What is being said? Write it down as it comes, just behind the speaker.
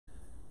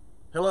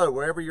Hello,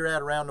 wherever you're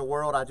at around the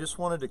world, I just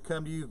wanted to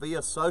come to you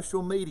via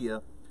social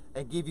media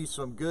and give you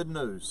some good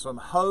news, some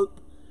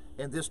hope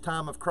in this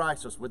time of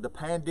crisis. With the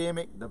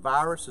pandemic, the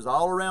virus is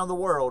all around the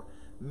world.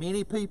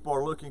 Many people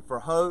are looking for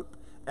hope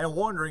and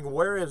wondering,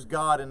 where is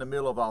God in the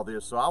middle of all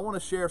this? So I want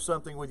to share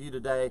something with you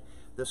today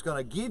that's going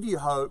to give you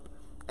hope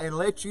and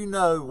let you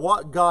know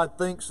what God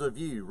thinks of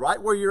you.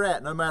 Right where you're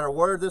at, no matter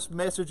where this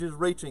message is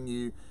reaching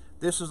you,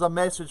 this is a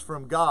message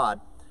from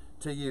God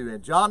to you.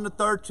 In John the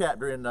 3rd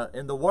chapter, in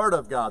the Word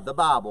of God, the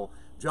Bible,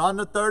 John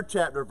the 3rd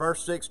chapter,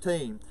 verse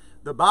 16,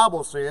 the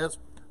Bible says,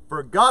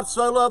 "For God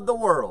so loved the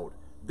world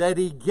that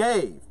he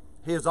gave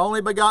his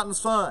only begotten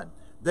Son,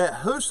 that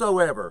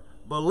whosoever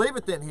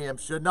believeth in him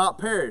should not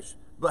perish,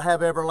 but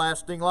have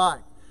everlasting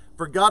life.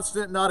 For God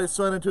sent not his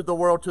Son into the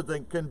world to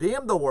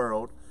condemn the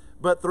world,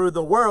 but that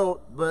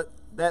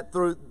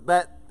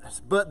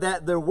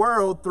the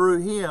world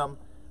through him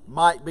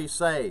might be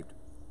saved."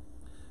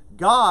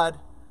 God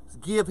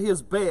give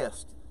his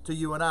best to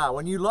you and I.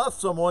 When you love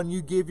someone,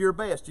 you give your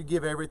best. You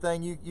give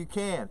everything you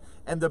can.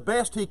 And the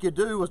best he could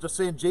do was to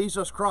send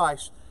Jesus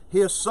Christ,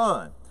 his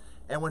Son.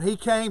 And when he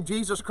came,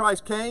 Jesus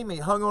Christ came, he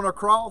hung on a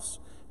cross,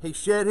 he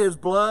shed his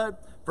blood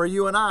for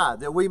you and I,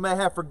 that we may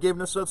have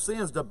forgiveness of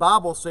sins. The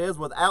Bible says,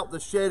 without the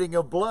shedding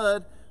of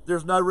blood,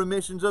 there's no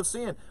remissions of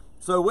sin.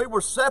 So we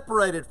were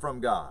separated from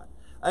God,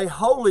 a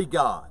holy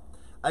God,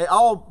 a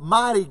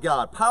almighty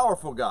God,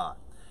 powerful God.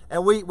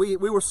 And we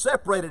were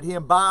separated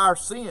him by our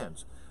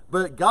sins.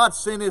 But God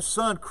sent his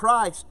Son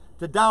Christ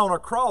to die on a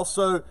cross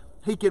so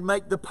he could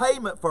make the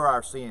payment for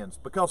our sins.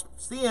 Because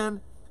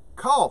sin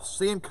costs.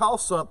 Sin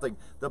costs something.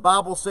 The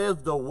Bible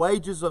says the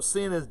wages of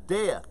sin is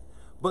death,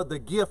 but the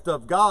gift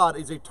of God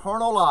is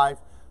eternal life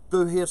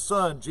through his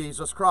Son,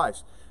 Jesus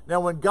Christ. Now,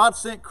 when God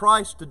sent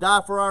Christ to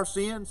die for our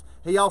sins,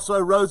 he also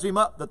rose him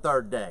up the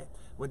third day.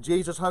 When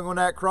Jesus hung on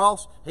that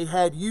cross, he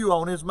had you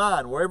on his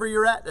mind, wherever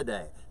you're at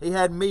today. He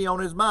had me on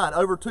his mind.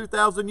 Over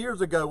 2,000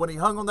 years ago, when he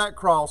hung on that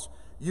cross,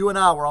 you and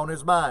I were on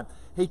his mind.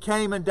 He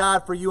came and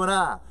died for you and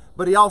I.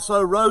 But he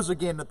also rose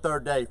again the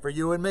third day for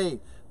you and me.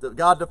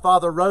 God the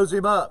Father rose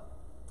him up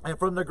and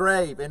from the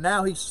grave. And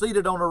now he's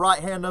seated on the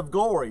right hand of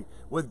glory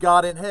with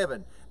God in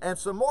heaven. And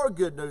some more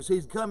good news,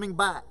 he's coming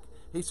back.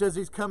 He says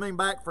he's coming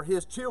back for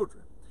his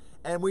children.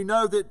 And we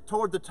know that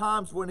toward the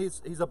times when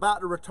he's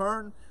about to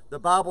return, the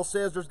Bible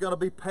says there's going to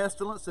be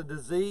pestilence and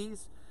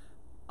disease,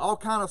 all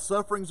kind of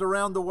sufferings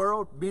around the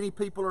world. Many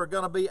people are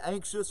going to be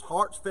anxious,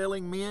 hearts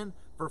failing men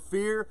for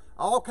fear.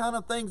 All kind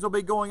of things will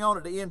be going on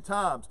at the end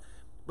times.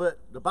 But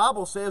the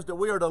Bible says that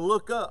we are to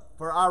look up,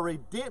 for our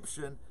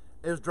redemption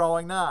is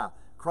drawing nigh.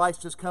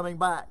 Christ is coming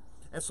back.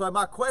 And so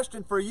my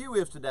question for you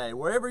is today,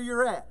 wherever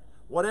you're at,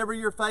 whatever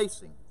you're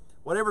facing,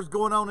 whatever's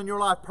going on in your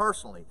life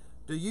personally,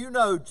 do you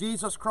know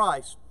Jesus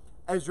Christ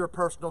as your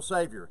personal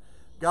Savior?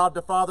 God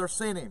the Father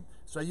sent him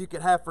so you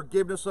can have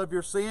forgiveness of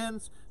your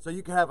sins, so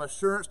you can have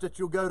assurance that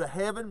you'll go to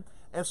heaven,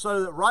 and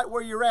so that right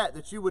where you're at,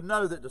 that you would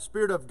know that the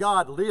Spirit of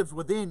God lives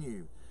within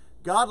you.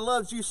 God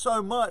loves you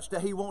so much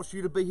that he wants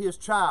you to be his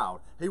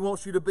child. He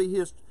wants you to be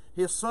his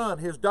son,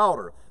 his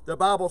daughter. The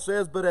Bible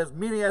says, "But as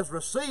many as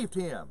received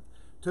him,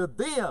 to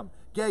them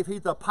gave he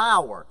the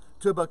power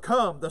to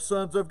become the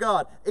sons of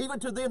God,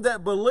 even to them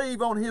that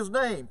believe on his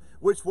name,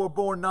 which were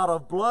born not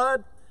of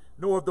blood,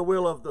 nor of the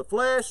will of the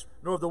flesh,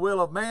 nor of the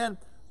will of man,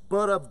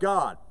 but of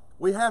God."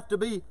 We have to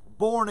be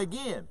born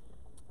again.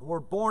 We're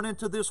born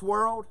into this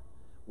world.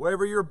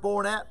 Wherever you're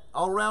born at,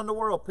 all around the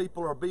world,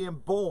 people are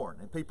being born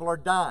and people are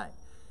dying.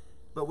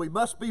 But we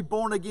must be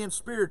born again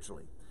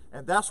spiritually.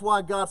 And that's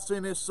why God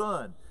sent his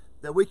Son,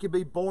 that we can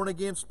be born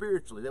again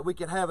spiritually, that we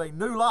can have a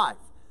new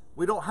life.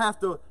 We don't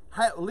have to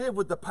live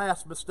with the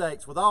past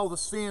mistakes, with all the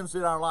sins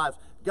in our lives.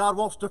 God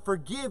wants to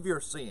forgive your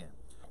sin.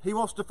 He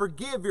wants to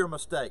forgive your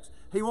mistakes.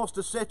 He wants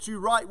to set you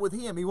right with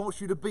him. He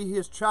wants you to be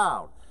his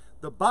child.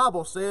 The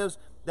Bible says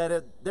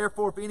that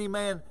therefore if any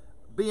man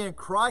be in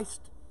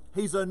Christ,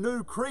 he's a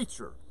new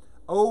creature.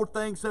 Old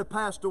things have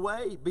passed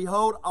away.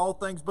 Behold, all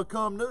things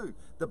become new.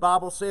 The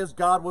Bible says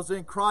God was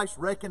in Christ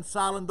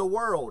reconciling the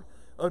world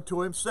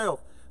unto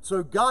himself.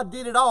 So God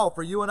did it all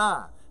for you and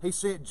I. He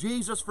sent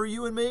Jesus for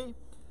you and me.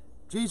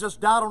 Jesus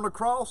died on the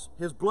cross.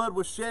 His blood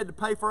was shed to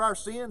pay for our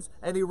sins.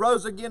 And he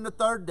rose again the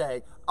third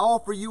day, all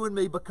for you and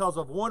me, because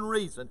of one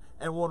reason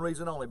and one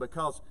reason only,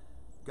 because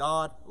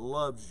God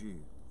loves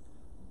you.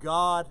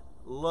 God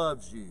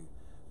loves you.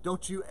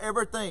 Don't you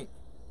ever think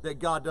that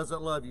God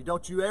doesn't love you.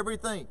 Don't you ever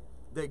think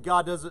that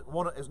God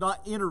is not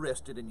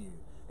interested in you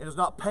and is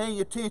not paying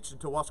attention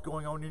to what's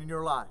going on in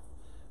your life.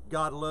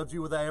 God loves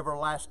you with an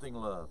everlasting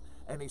love.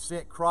 And he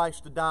sent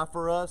Christ to die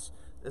for us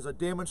as a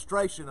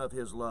demonstration of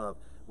his love.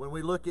 When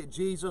we look at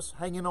Jesus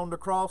hanging on the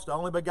cross, the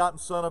only begotten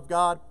Son of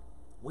God,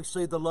 we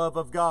see the love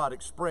of God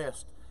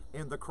expressed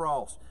in the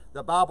cross.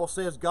 The Bible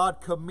says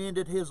God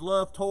commended his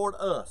love toward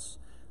us,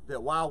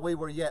 that while we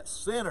were yet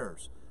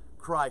sinners,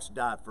 Christ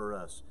died for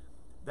us.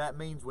 That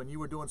means when you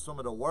were doing some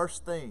of the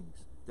worst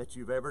things that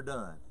you've ever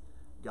done,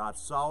 God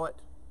saw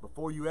it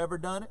before you ever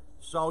done it,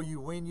 saw you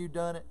when you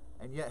done it,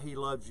 and yet he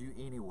loves you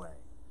anyway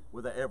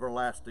with an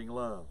everlasting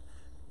love.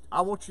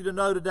 I want you to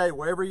know today,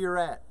 wherever you're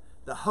at,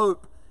 the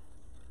hope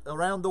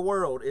around the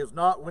world is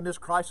not when this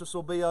crisis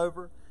will be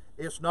over.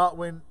 It's not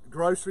when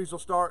groceries will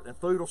start and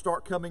food will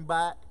start coming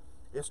back.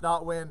 It's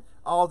not when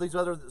all these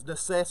other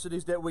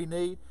necessities that we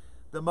need.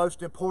 The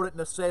most important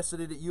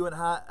necessity that you and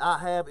I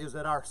have is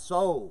that our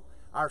soul,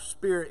 our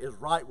spirit is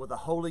right with the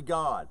holy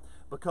God.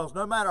 Because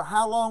no matter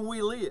how long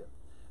we live,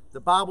 the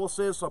Bible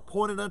says,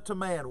 appointed unto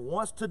man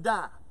once to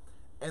die,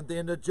 and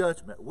then the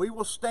judgment. We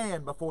will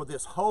stand before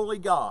this holy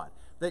God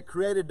that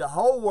created the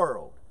whole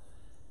world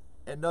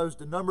and knows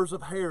the numbers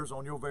of hairs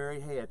on your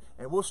very head.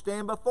 And we'll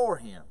stand before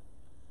Him.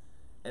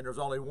 And there's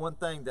only one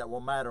thing that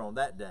will matter on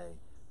that day.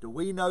 Do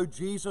we know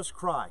Jesus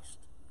Christ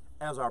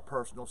as our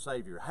personal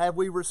Savior? Have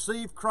we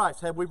received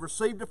Christ? Have we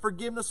received the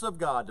forgiveness of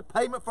God, the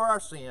payment for our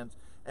sins,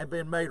 and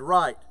been made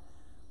right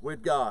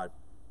with God?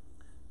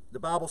 The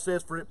Bible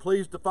says, for it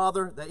pleased the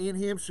Father that in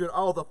Him should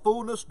all the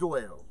fullness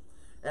dwell,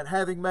 and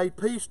having made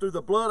peace through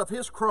the blood of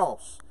His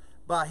cross,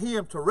 by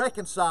Him to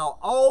reconcile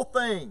all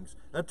things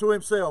unto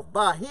Himself.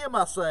 By Him,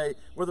 I say,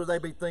 whether they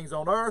be things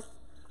on earth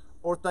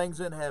or things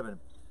in heaven.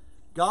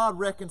 God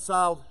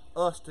reconciled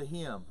us to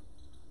Him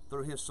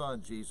through His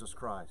Son, Jesus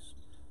Christ.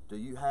 Do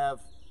you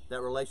have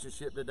that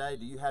relationship today?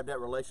 Do you have that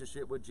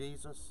relationship with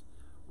Jesus?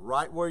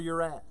 Right where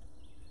you're at.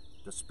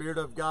 The Spirit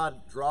of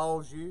God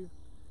draws you.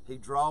 He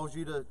draws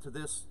you to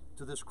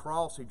this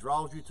cross. He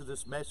draws you to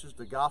this message,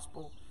 the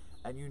gospel.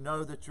 And you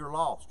know that you're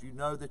lost. You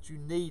know that you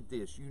need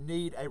this. You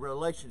need a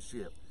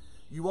relationship.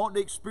 You want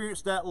to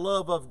experience that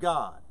love of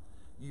God.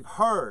 You've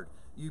heard,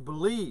 you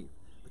believe,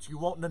 but you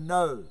want to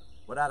know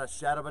without a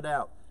shadow of a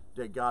doubt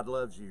that God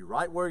loves you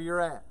right where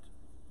you're at.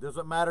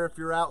 Doesn't matter if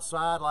you're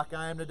outside like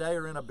I am today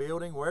or in a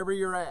building, wherever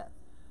you're at.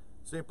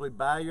 Simply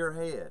bow your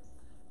head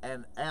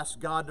and ask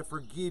God to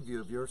forgive you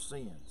of your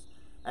sins.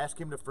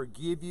 Ask Him to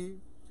forgive you.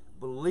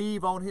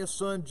 Believe on His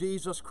Son,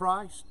 Jesus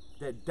Christ,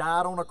 that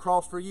died on a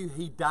cross for you.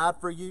 He died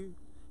for you.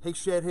 He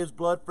shed His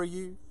blood for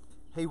you.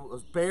 He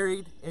was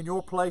buried in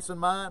your place and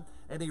mine,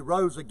 and He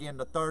rose again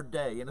the third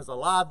day and is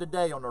alive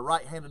today on the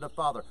right hand of the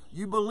Father.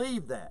 You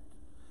believe that.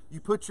 You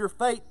put your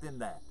faith in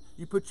that.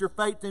 You put your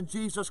faith in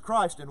Jesus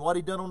Christ and what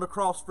He done on the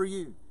cross for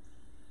you.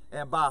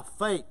 And by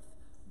faith,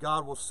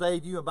 God will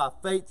save you, and by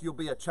faith you'll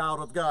be a child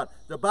of God.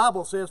 The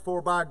Bible says,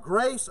 for by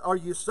grace are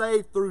you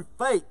saved through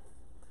faith,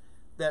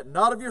 that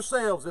not of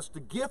yourselves, it's the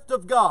gift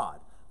of God,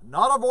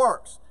 not of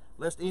works,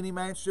 lest any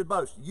man should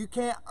boast. You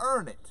can't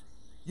earn it.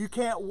 You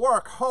can't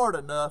work hard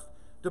enough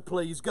to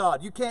please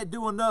God. You can't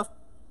do enough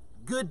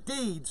good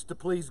deeds to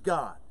please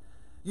God.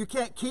 You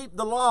can't keep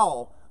the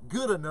law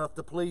good enough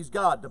to please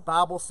God. The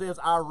Bible says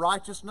our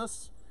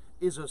righteousness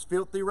is as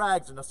filthy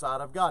rags in the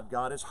sight of God.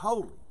 God is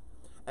holy.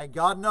 And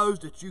God knows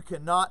that you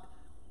cannot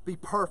be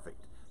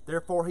perfect.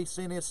 Therefore, He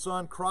sent His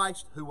Son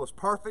Christ, who was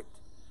perfect,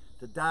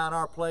 to die in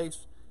our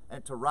place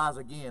and to rise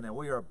again. And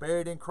we are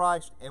buried in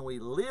Christ, and we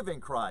live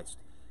in Christ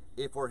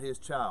if we're His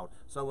child.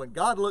 So when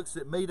God looks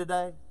at me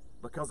today,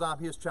 because I'm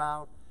His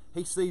child,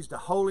 He sees the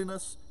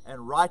holiness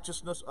and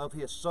righteousness of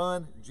His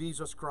Son,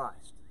 Jesus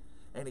Christ.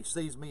 And He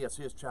sees me as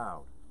His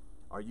child.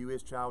 Are you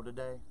His child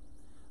today?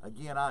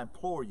 Again, I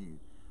implore you,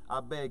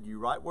 I beg you,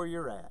 right where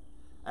you're at,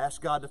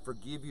 ask God to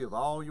forgive you of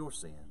all your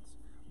sins.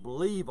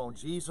 Believe on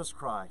Jesus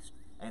Christ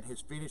and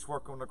His finished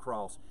work on the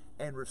cross,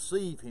 and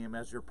receive Him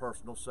as your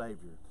personal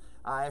Savior.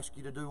 I ask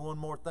you to do one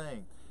more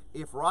thing.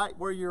 If right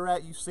where you're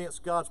at you sense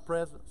God's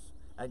presence,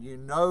 and you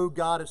know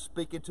God is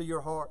speaking to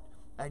your heart,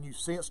 and you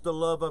sense the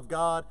love of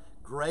God,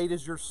 great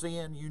is your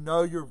sin. You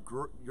know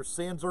your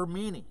sins are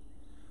many,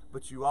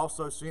 but you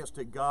also sense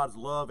that God's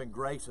love and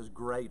grace is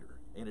greater,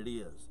 and it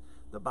is.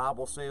 The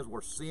Bible says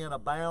where sin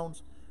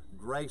abounds,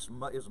 grace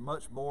is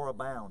much more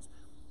abounds.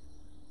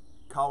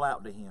 Call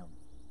out to Him.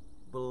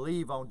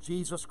 Believe on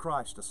Jesus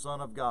Christ, the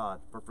Son of God,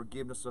 for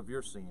forgiveness of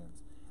your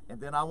sins.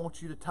 And then I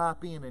want you to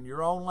type in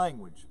your own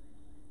language,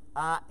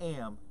 I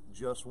am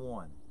just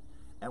one.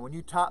 And when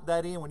you type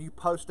that in, when you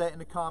post that in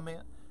the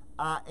comment,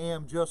 I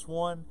am just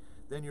one,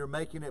 then you're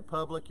making it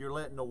public. You're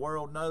letting the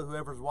world know,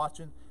 whoever's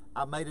watching,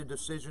 I made a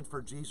decision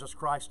for Jesus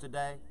Christ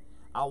today.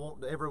 I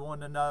want everyone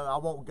to know, I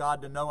want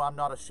God to know I'm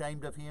not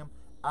ashamed of Him.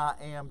 I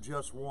am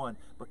just one.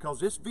 Because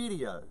this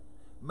video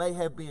may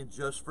have been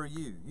just for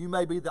you. You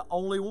may be the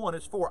only one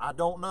it's for. I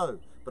don't know.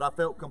 But I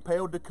felt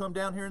compelled to come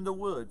down here in the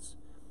woods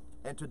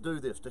and to do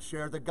this, to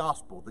share the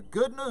gospel, the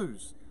good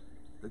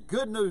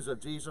news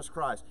of Jesus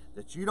Christ,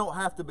 that you don't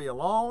have to be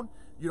alone,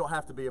 you don't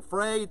have to be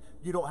afraid,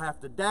 you don't have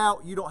to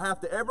doubt, you don't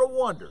have to ever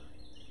wonder.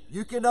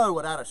 You can know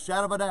without a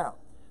shadow of a doubt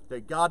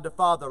that God the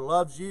Father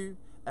loves you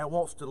and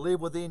wants to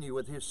live within you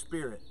with His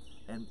Spirit,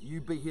 and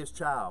you be His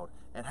child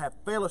and have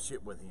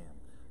fellowship with Him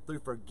through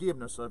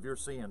forgiveness of your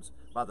sins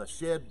by the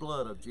shed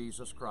blood of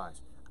Jesus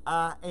Christ.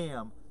 I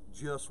am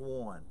just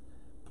one.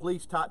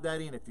 Please type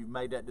that in if you've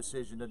made that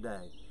decision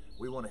today.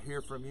 We want to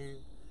hear from you.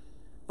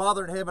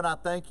 Father in heaven, I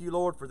thank you,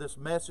 Lord, for this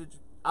message.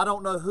 I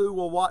don't know who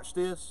will watch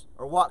this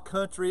or what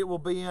country it will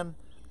be in.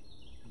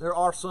 There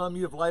are some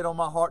you have laid on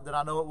my heart that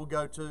I know it will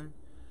go to.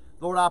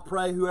 Lord, I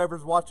pray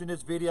whoever's watching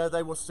this video,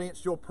 they will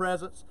sense your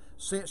presence,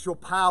 sense your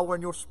power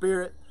and your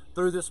Spirit.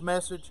 through this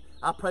message.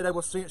 I pray they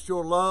will sense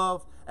your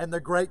love and the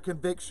great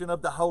conviction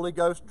of the Holy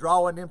Ghost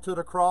drawing them to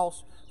the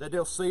cross, that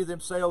they'll see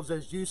themselves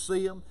as you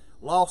see them,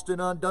 lost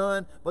and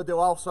undone, but they'll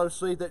also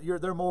see that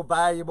they're more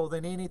valuable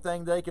than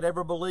anything they could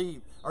ever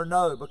believe or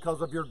know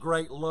because of your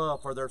great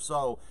love for their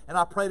soul. And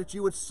I pray that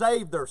you would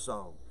save their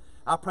soul.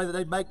 I pray that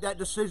they'd make that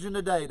decision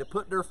today to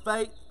put their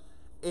faith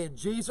in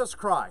Jesus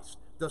Christ,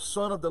 the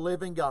Son of the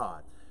living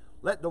God.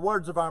 Let the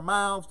words of our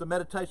mouths, the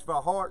meditation of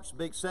our hearts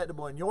be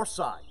acceptable in your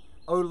sight,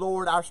 O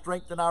Lord, our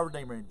strength and our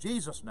Redeemer. In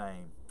Jesus'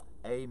 name,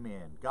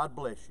 amen. God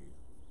bless you.